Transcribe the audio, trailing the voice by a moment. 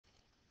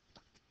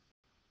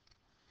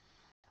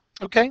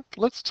Okay,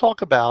 let's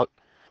talk about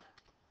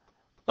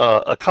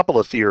a couple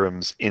of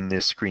theorems in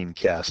this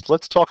screencast.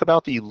 Let's talk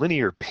about the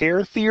linear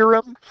pair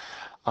theorem.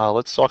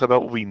 Let's talk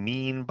about what we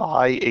mean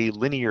by a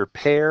linear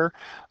pair.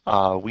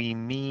 We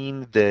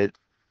mean that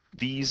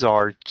these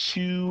are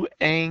two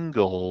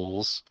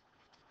angles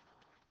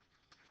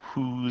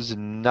whose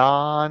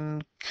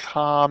non-common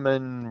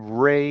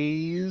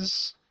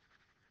rays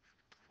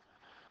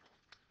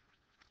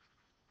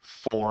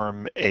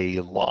form a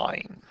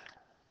line.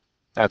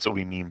 That's what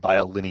we mean by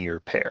a linear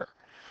pair.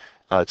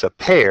 It's a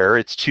pair,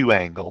 it's two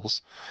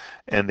angles,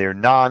 and their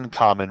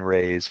non-common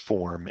rays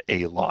form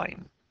a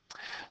line.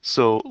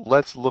 So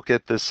let's look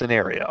at the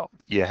scenario.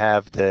 You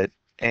have that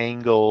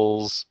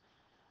angles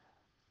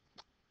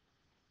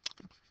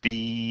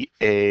BAD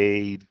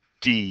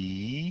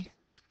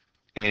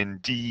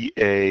and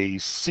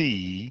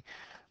DAC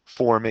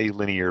form a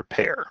linear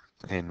pair.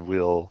 And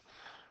we'll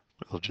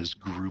just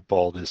group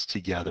all this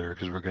together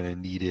because we're going to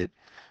need it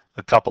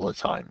a couple of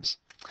times.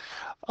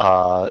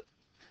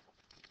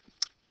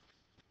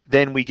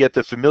 Then we get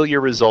the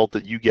familiar result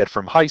that you get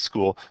from high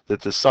school,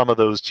 that the sum of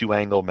those two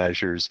angle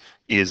measures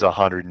is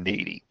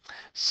 180.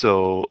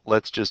 So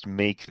let's just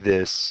make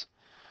this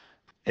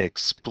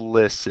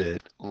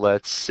explicit.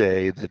 Let's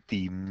say that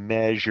the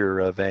measure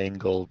of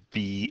angle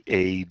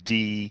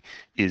BAD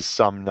is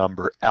some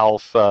number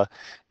alpha,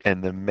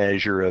 and the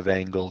measure of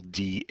angle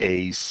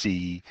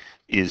DAC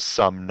is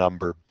some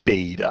number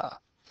beta.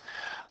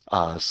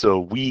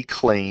 So we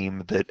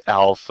claim that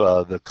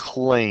alpha, the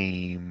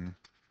claim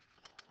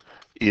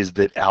is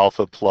that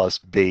alpha plus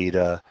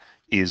beta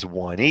is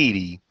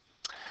 180.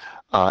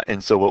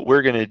 And so what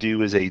we're going to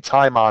do is a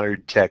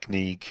time-honored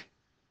technique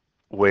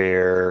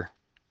where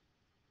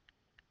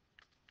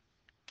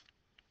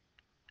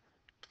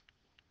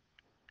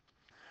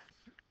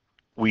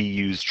we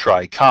use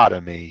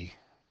trichotomy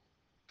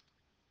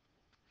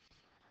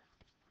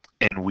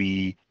and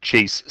we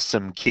chase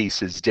some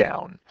cases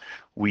down.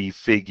 We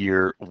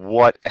figure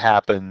what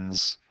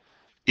happens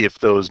if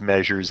those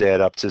measures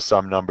add up to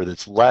some number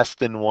that's less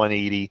than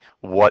 180,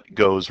 what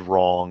goes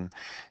wrong,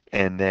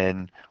 and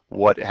then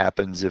what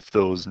happens if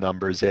those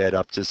numbers add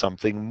up to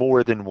something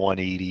more than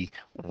 180,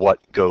 what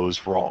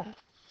goes wrong.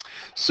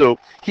 So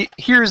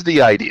here's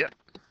the idea.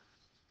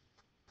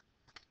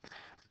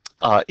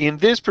 In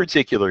this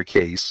particular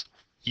case,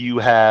 you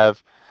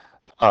have,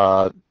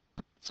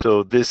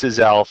 so this is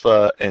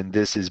alpha and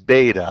this is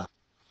beta.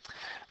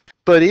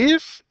 But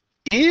if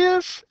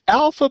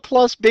alpha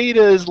plus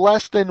beta is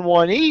less than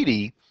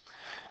 180,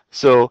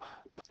 so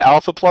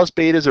alpha plus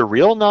beta is a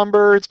real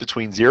number, it's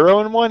between 0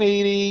 and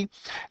 180,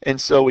 and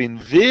so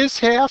in this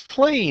half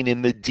plane,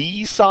 in the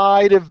D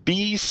side of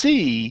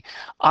BC,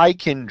 I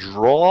can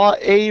draw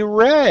a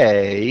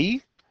ray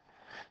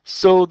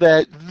so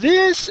that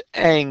this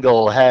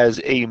angle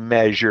has a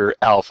measure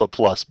alpha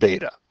plus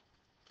beta.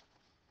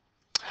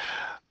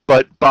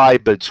 But by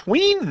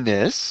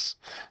betweenness,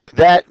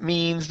 that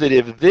means that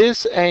if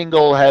this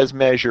angle has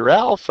measure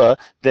alpha,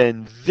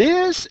 then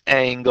this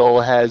angle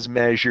has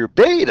measure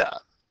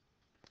beta.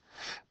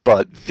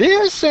 But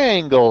this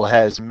angle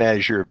has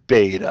measure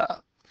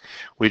beta,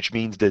 which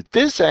means that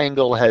this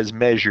angle has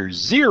measure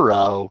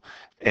 0,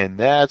 and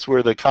that's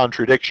where the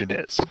contradiction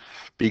is.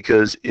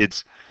 Because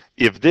it's,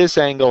 if this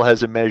angle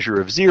has a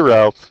measure of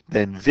 0,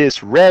 then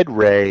this red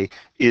ray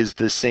is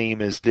the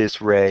same as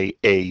this ray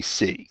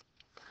AC.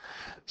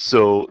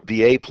 So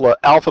the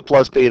alpha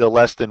plus beta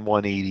less than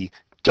 180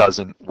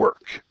 doesn't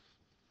work.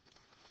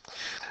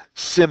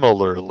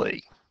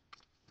 Similarly,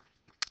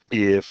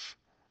 if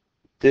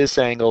this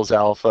angle's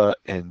alpha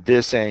and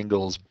this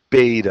angle's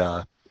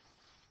beta,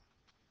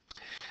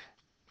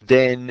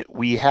 then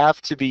we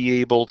have to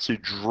be able to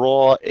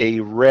draw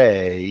a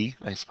ray.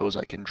 I suppose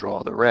I can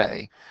draw the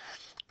ray.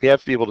 We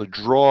have to be able to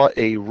draw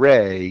a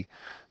ray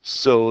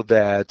so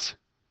that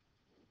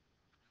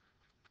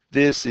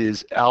this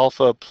is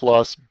alpha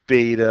plus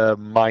beta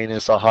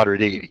minus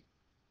 180.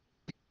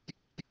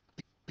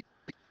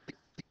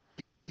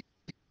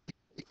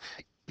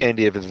 And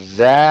if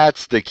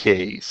that's the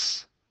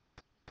case,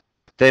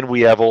 then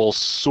we have all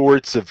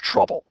sorts of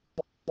trouble.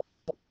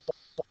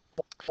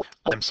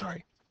 I'm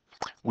sorry.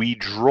 We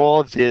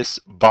draw this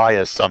by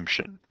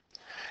assumption.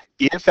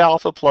 If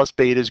alpha plus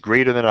beta is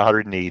greater than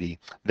 180,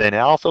 then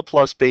alpha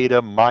plus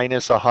beta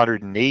minus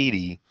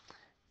 180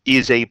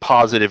 is a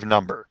positive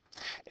number.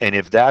 And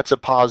if that's a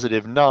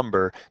positive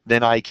number,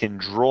 then I can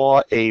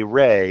draw a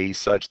ray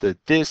such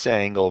that this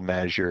angle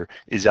measure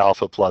is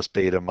alpha plus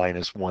beta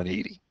minus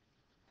 180.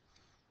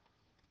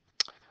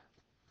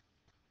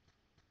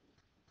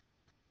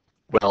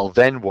 Well,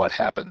 then what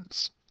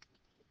happens?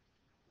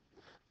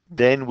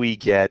 Then we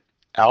get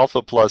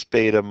alpha plus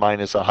beta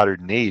minus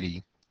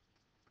 180,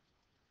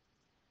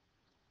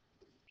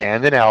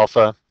 and an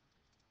alpha,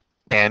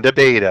 and a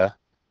beta,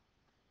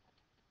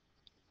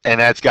 and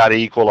that's got to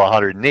equal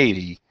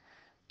 180,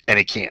 and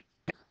it can't.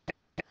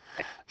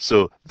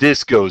 So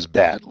this goes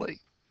badly.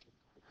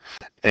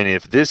 And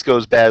if this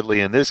goes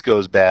badly and this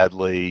goes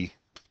badly,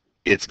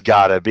 it's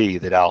got to be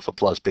that alpha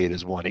plus beta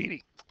is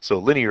 180. So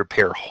linear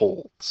pair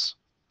holds.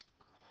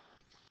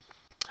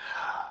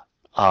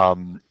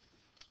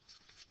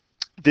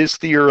 This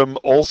theorem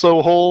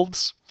also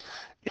holds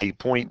a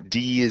point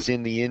D is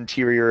in the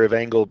interior of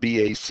angle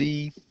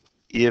BAC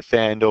if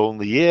and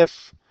only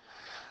if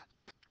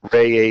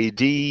ray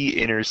AD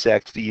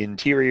intersects the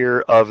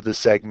interior of the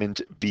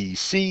segment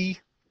BC.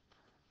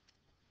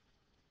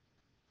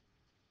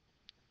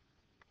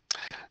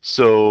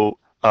 So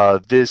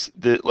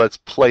let's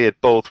play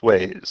it both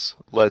ways.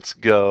 Let's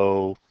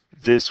go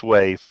this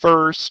way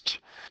first.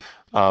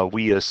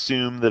 We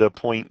assume that a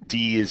point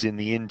D is in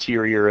the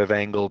interior of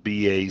angle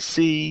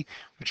BAC,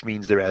 which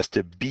means there has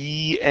to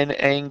be an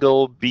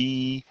angle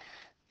BAC,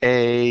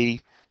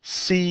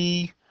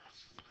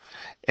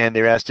 and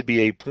there has to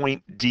be a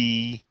point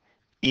D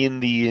in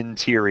the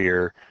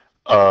interior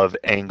of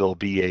angle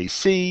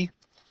BAC.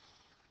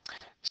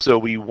 So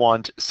we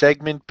want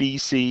segment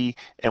BC,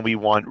 and we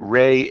want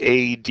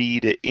ray AD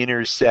to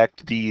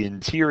intersect the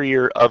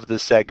interior of the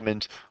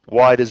segment.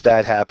 Why does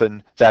that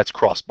happen? That's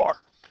crossbar.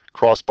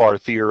 Crossbar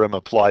theorem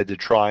applied to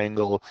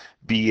triangle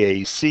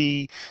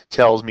BAC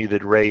tells me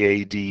that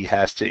ray AD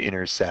has to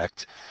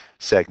intersect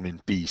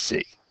segment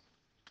BC.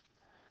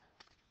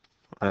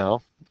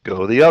 Well,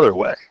 go the other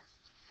way.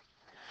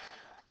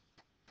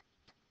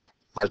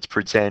 Let's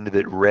pretend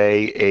that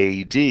ray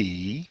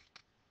AD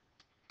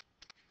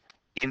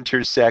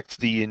intersects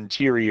the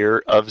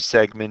interior of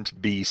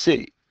segment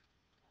BC.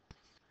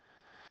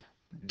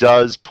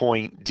 Does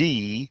point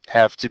D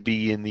have to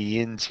be in the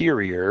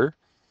interior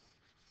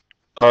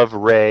of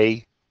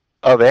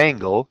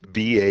angle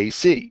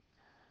BAC?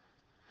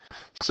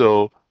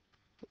 So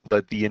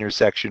let the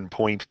intersection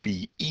point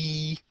be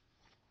E.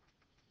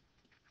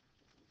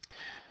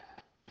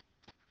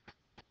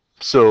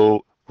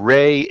 So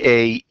ray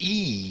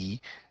AE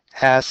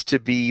has to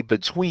be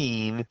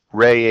between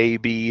ray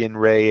AB and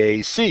ray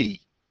AC,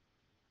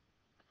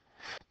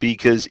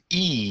 because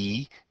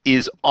E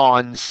is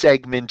on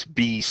segment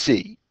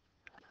BC.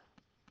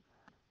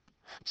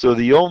 So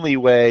the only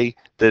way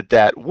that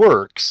that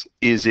works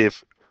is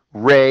if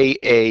ray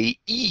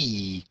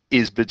AE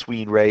is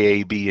between ray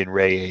AB and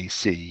ray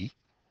AC,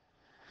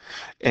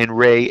 and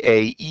ray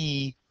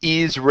AE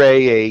is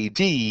ray AD,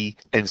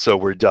 and so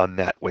we're done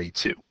that way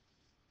too.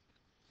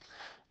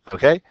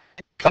 Okay?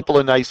 Couple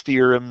of nice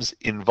theorems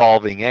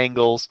involving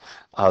angles,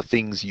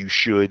 things you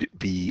should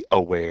be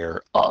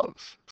aware of.